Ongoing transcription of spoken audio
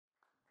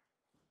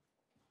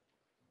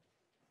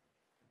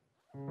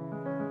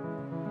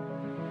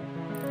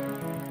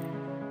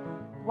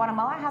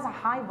Guatemala has a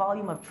high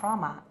volume of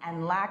trauma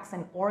and lacks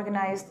an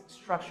organized,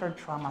 structured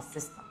trauma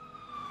system.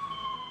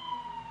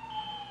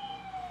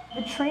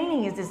 The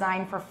training is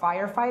designed for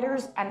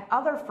firefighters and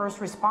other first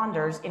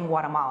responders in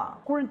Guatemala.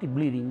 Currently,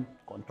 bleeding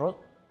control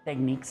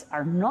techniques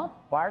are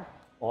not part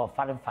of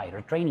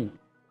firefighter training.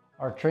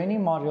 Our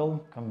training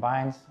module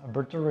combines a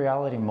virtual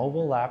reality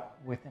mobile lab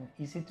with an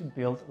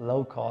easy-to-build,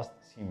 low-cost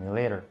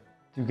simulator.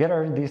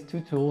 Together, these two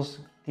tools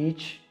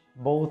teach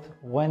both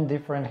when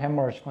different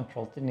hemorrhage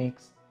control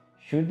techniques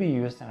should be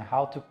used and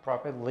how to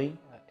properly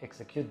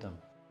execute them.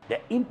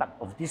 The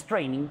impact of this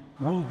training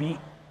will be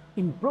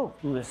improved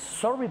to the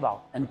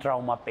survival and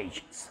trauma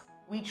patients.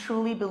 We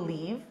truly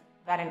believe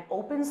that an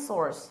open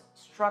source,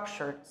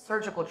 structured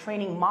surgical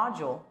training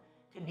module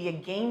could be a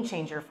game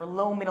changer for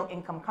low middle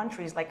income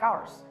countries like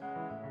ours.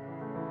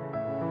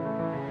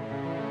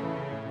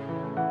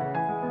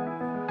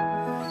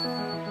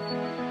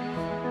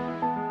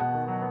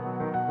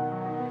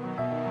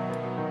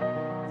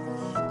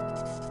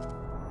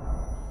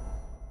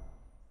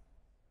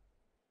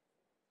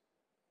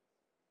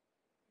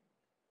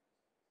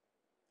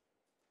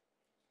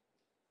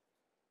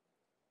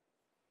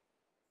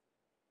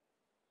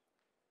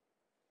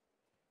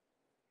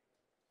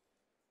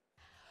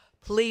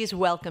 Please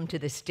welcome to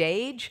the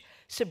stage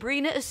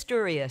Sabrina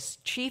Asturias,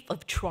 Chief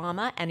of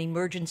Trauma and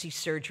Emergency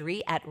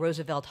Surgery at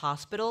Roosevelt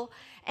Hospital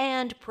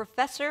and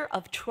Professor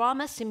of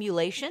Trauma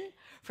Simulation,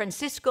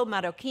 Francisco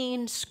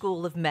Marroquin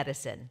School of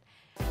Medicine,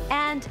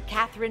 and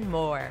Catherine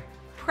Mohr,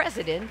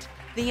 President,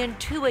 the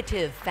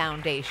Intuitive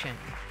Foundation.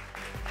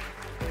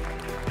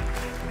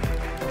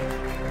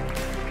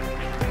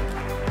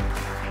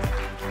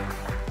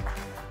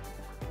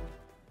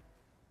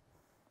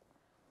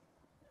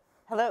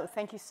 Hello,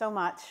 thank you so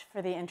much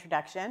for the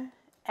introduction.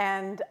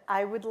 And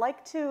I would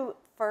like to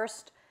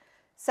first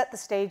set the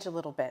stage a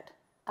little bit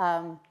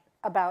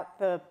about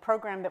the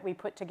program that we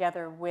put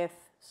together with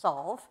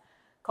Solve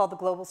called the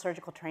Global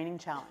Surgical Training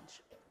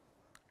Challenge.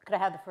 Could I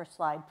have the first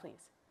slide,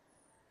 please?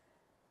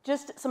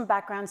 Just some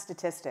background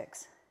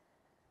statistics.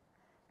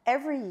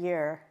 Every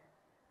year,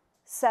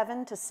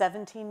 7 to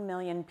 17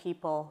 million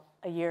people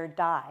a year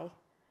die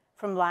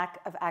from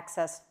lack of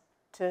access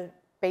to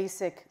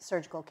basic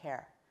surgical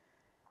care.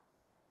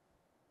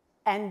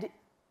 And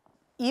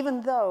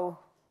even though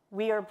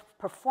we are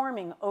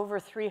performing over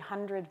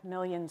 300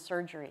 million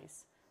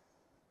surgeries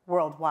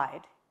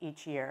worldwide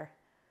each year,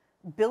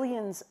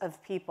 billions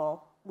of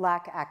people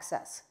lack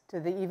access to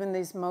even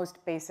these most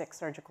basic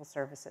surgical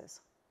services.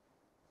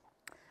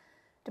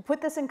 To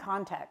put this in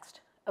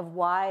context of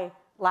why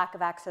lack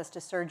of access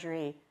to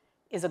surgery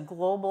is a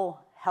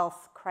global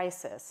health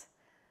crisis,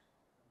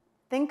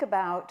 think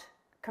about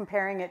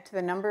comparing it to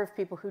the number of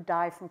people who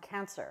die from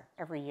cancer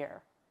every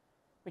year,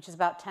 which is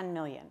about 10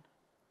 million.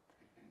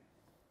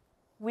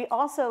 We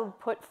also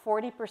put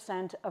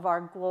 40% of our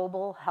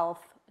global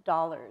health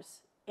dollars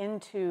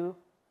into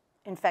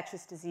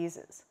infectious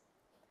diseases.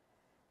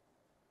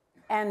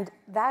 And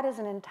that is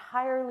an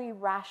entirely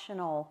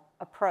rational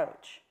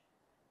approach,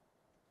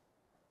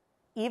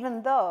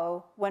 even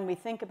though when we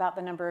think about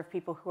the number of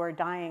people who are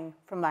dying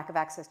from lack of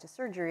access to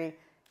surgery,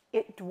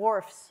 it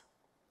dwarfs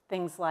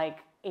things like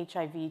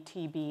HIV,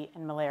 TB,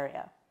 and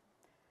malaria.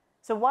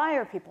 So why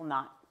are people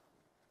not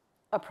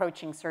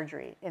approaching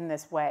surgery in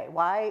this way?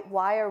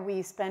 Why are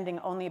we spending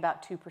only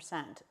about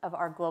 2% of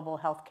our global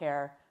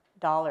healthcare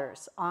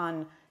dollars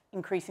on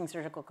increasing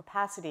surgical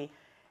capacity?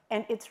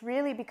 And it's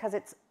really because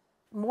it's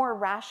more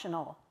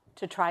rational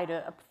to try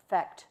to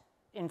affect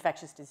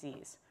infectious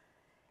disease.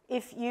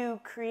 If you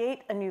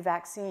create a new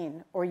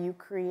vaccine or you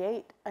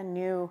create a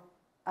new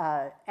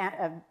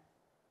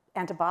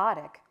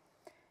antibiotic,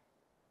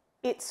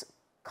 it's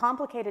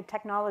complicated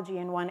technology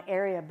in one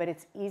area, but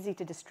it's easy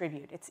to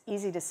distribute. It's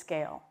easy to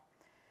scale.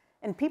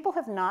 And people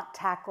have not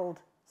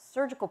tackled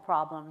surgical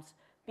problems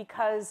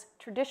because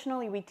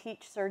traditionally we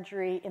teach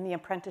surgery in the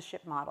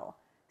apprenticeship model.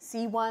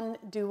 See one,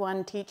 do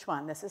one, teach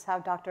one. This is how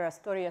Dr.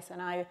 Asturias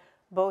and I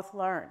both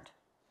learned.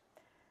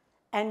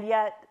 And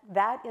yet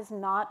that is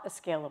not a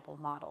scalable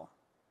model.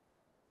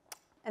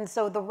 And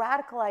so the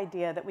radical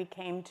idea that we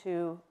came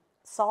to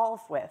Solve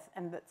with,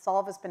 and that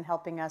Solve has been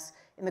helping us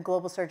in the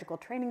Global Surgical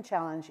Training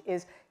Challenge,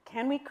 is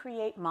can we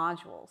create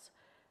modules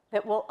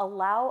that will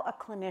allow a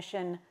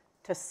clinician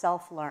to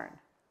self-learn?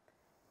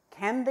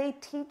 Can they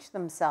teach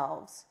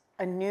themselves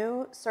a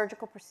new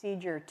surgical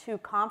procedure to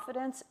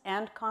confidence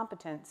and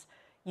competence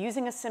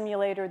using a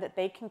simulator that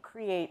they can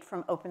create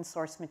from open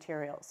source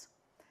materials?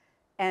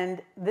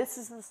 And this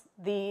is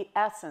the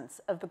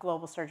essence of the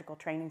Global Surgical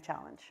Training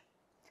Challenge.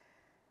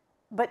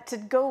 But to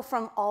go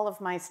from all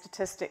of my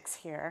statistics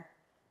here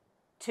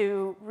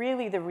to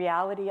really the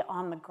reality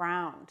on the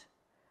ground,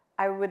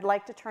 I would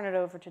like to turn it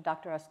over to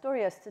Dr.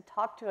 Asturias to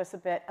talk to us a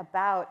bit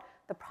about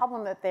the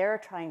problem that they're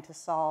trying to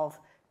solve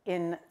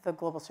in the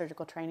Global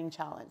Surgical Training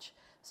Challenge.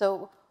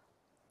 So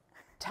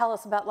tell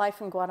us about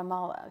life in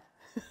Guatemala.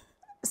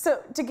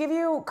 So to give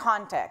you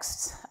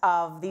context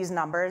of these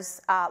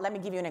numbers, let me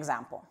give you an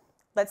example.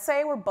 Let's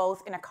say we're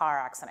both in a car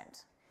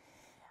accident.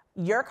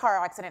 Your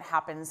car accident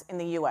happens in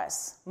the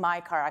US. My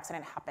car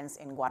accident happens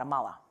in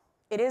Guatemala.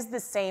 It is the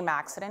same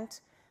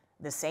accident,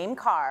 the same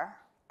car,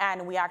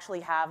 and we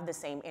actually have the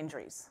same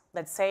injuries.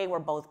 Let's say we're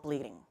both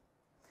bleeding.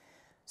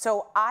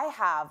 So I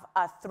have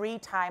a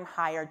 3-time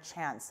higher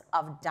chance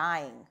of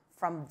dying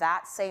from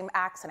that same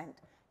accident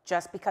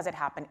just because it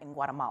happened in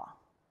Guatemala.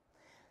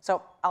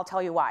 So I'll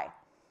tell you why.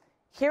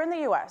 Here in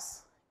the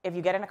US, if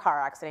you get in a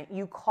car accident,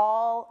 you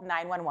call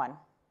 911,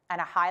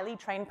 and a highly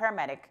trained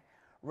paramedic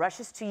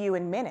rushes to you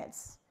in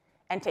minutes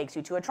and takes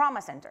you to a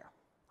trauma center.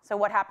 So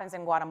what happens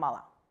in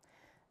Guatemala?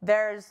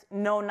 There's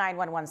no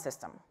 911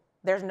 system.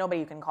 There's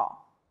nobody you can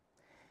call.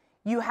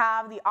 You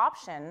have the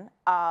option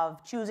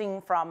of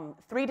choosing from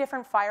 3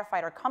 different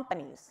firefighter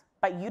companies,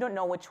 but you don't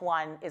know which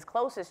one is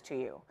closest to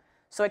you.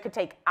 So it could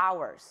take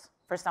hours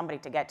for somebody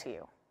to get to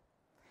you.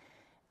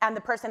 And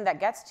the person that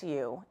gets to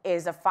you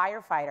is a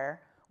firefighter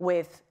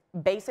with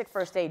basic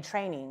first aid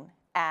training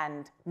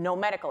and no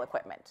medical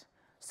equipment.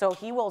 So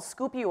he will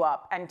scoop you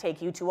up and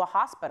take you to a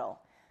hospital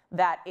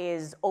that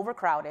is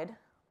overcrowded,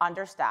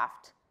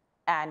 understaffed,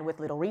 and with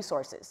little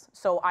resources.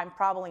 So I'm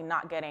probably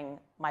not getting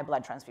my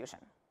blood transfusion.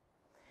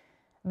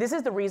 This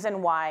is the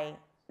reason why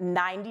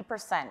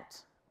 90%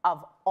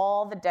 of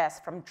all the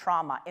deaths from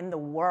trauma in the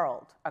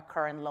world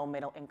occur in low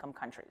middle income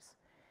countries.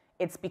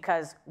 It's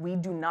because we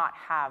do not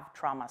have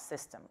trauma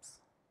systems.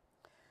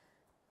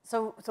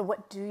 So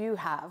what do you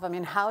have? I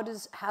mean, how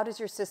does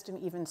your system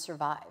even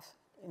survive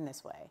in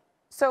this way?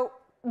 So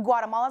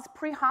Guatemala's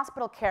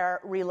pre-hospital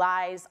care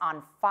relies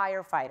on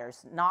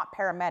firefighters, not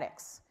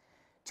paramedics,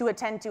 to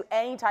attend to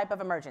any type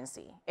of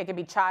emergency. It could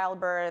be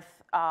childbirth,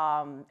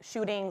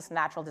 shootings,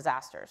 natural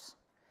disasters.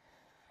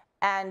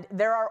 And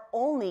there are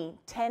only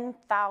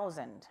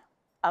 10,000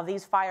 of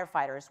these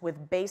firefighters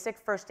with basic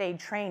first aid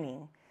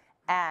training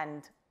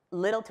and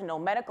little to no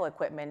medical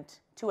equipment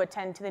to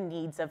attend to the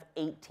needs of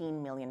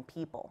 18 million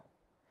people.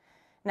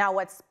 Now,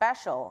 what's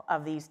special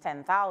of these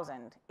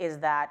 10,000 is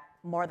that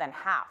more than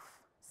half,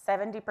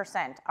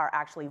 70%, are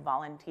actually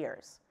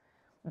volunteers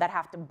that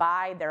have to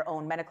buy their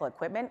own medical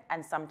equipment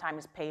and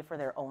sometimes pay for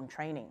their own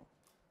training.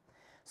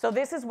 So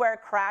this is where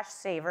Crash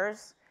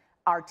Savers,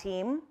 our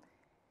team,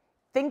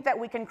 think that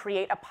we can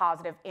create a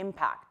positive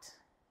impact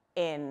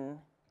in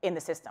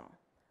the system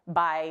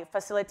by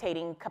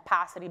facilitating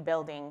capacity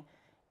building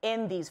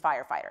in these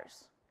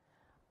firefighters.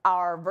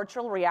 Our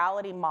virtual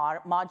reality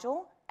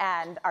module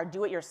and our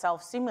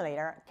do-it-yourself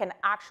simulator can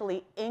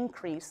actually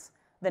increase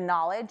the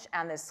knowledge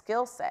and the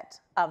skill set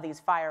of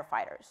these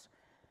firefighters.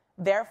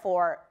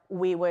 Therefore,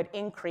 we would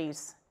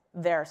increase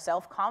their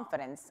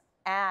self-confidence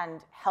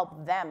and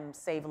help them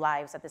save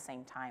lives at the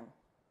same time.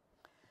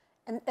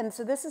 And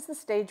so this is the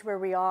stage where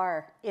we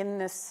are in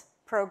this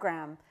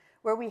program,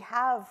 where we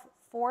have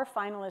 4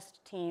 finalist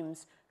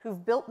teams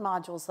who've built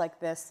modules like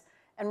this,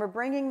 and we're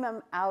bringing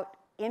them out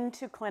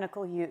into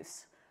clinical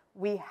use.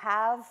 We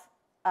have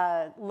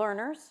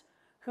learners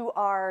who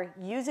are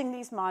using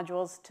these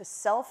modules to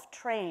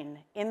self-train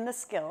in the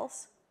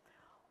skills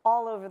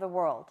all over the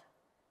world.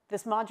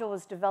 This module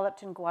was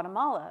developed in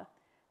Guatemala,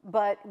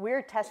 but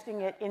we're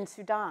testing it in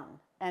Sudan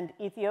and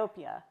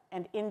Ethiopia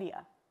and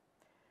India,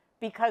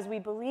 because we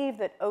believe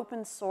that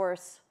open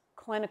source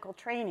clinical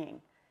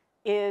training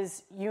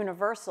is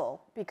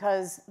universal,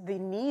 because the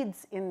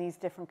needs in these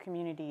different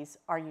communities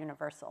are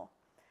universal.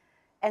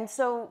 And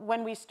so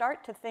when we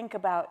start to think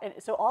about,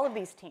 so all of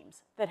these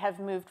teams that have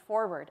moved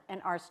forward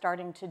and are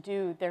starting to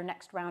do their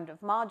next round of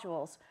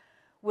modules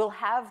will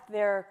have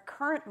their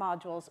current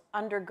modules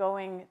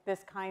undergoing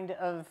this kind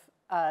of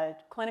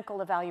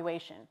clinical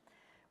evaluation,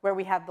 where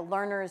we have the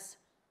learners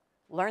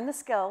learn the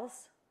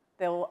skills,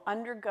 they'll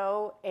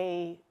undergo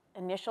an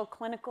initial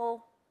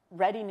clinical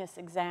readiness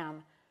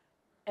exam,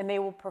 and they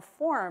will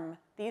perform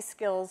these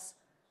skills,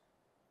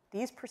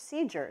 these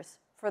procedures,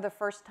 for the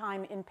first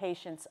time in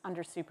patients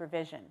under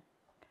supervision.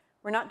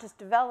 We're not just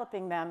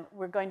developing them,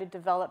 we're going to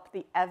develop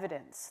the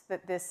evidence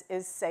that this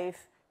is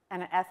safe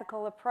and an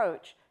ethical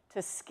approach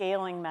to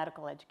scaling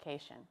medical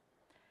education.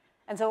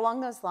 And so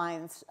along those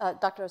lines,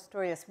 Dr.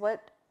 Asturias,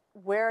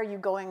 where are you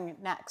going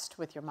next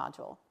with your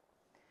module?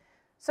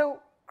 So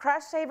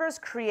Crash Savers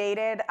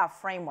created a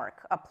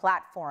framework, a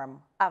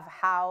platform of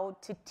how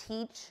to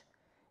teach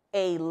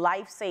a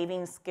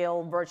life-saving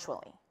skill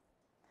virtually.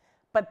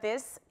 But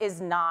this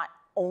is not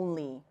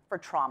only for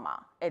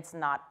trauma. It's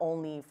not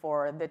only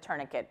for the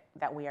tourniquet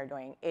that we are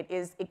doing.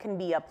 It can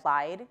be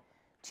applied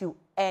to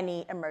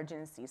any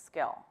emergency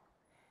skill.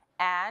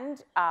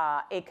 And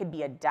it could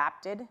be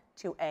adapted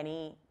to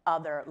any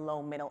other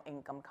low middle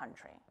income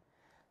country.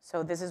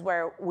 So this is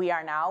where we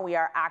are now. We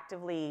are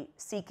actively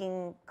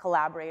seeking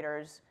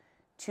collaborators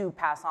to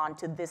pass on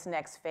to this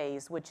next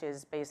phase, which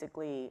is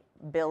basically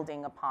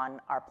building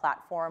upon our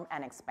platform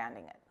and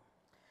expanding it.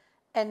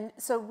 And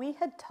so we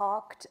had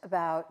talked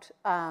about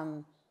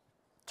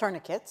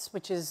tourniquets,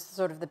 which is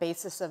sort of the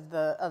basis of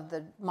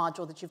the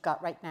module that you've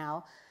got right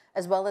now,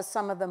 as well as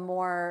some of the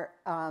more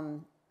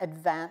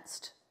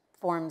advanced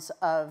forms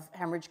of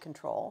hemorrhage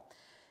control.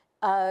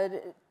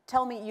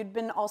 Tell me, you'd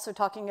been also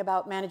talking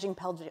about managing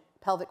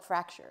pelvic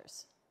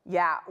fractures.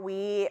 Yeah,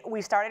 we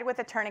started with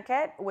a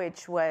tourniquet,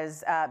 which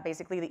was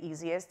basically the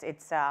easiest.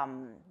 It's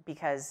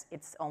because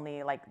it's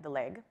only like the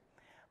leg.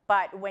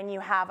 But when you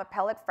have a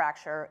pellet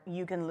fracture,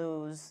 you can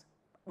lose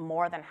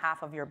more than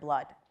half of your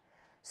blood.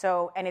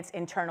 So, and it's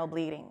internal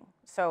bleeding.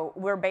 So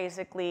we're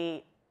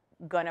basically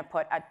gonna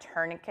put a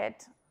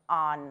tourniquet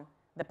on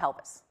the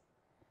pelvis.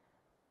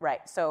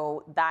 Right,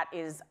 so that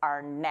is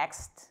our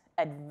next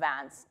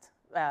advanced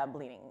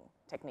bleeding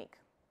technique.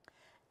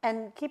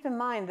 And keep in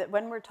mind that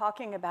when we're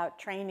talking about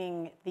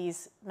training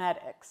these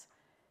medics,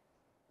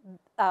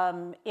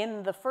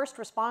 in the first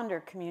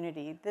responder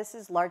community, this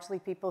is largely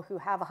people who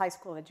have a high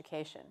school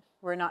education.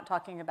 We're not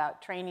talking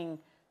about training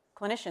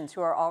clinicians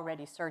who are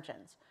already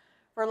surgeons.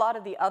 For a lot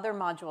of the other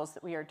modules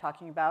that we are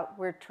talking about,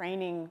 we're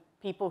training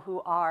people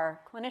who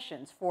are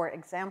clinicians. For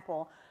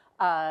example,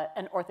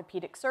 an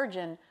orthopedic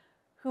surgeon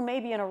who may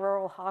be in a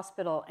rural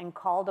hospital and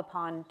called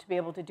upon to be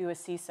able to do a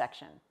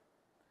C-section.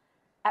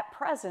 At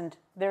present,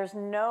 there's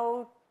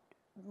no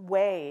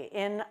way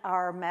in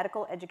our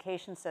medical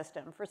education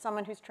system for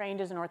someone who's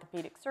trained as an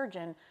orthopedic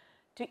surgeon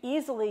to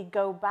easily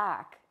go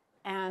back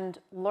and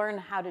learn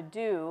how to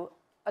do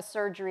a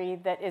surgery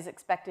that is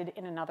expected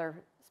in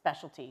another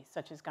specialty,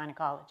 such as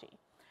gynecology.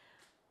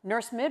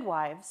 Nurse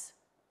midwives,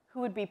 who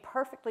would be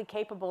perfectly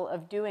capable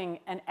of doing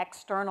an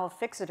external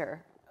fixator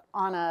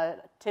on a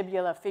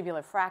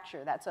tibula-fibula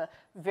fracture. That's a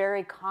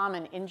very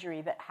common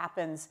injury that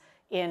happens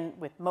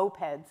with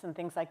mopeds and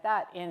things like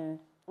that in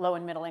low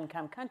and middle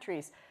income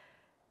countries.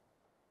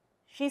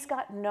 She's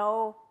got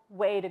no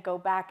way to go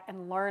back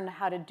and learn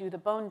how to do the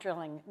bone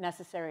drilling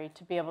necessary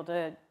to be able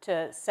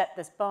to set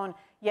this bone,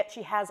 yet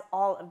she has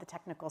all of the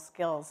technical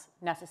skills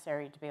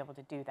necessary to be able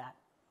to do that.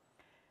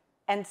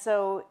 And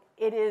so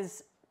it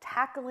is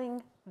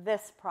tackling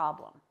this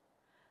problem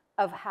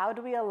of how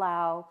do we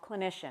allow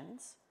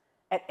clinicians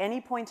at any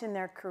point in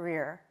their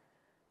career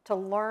to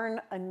learn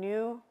a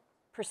new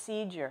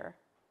procedure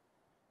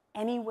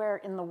anywhere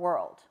in the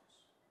world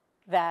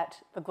that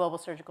the Global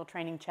Surgical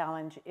Training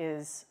Challenge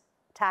is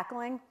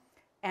tackling,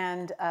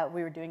 and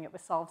we were doing it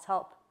with Solve's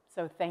help.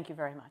 So thank you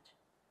very much.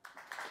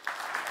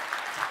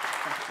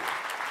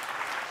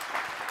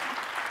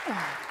 Thank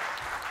you.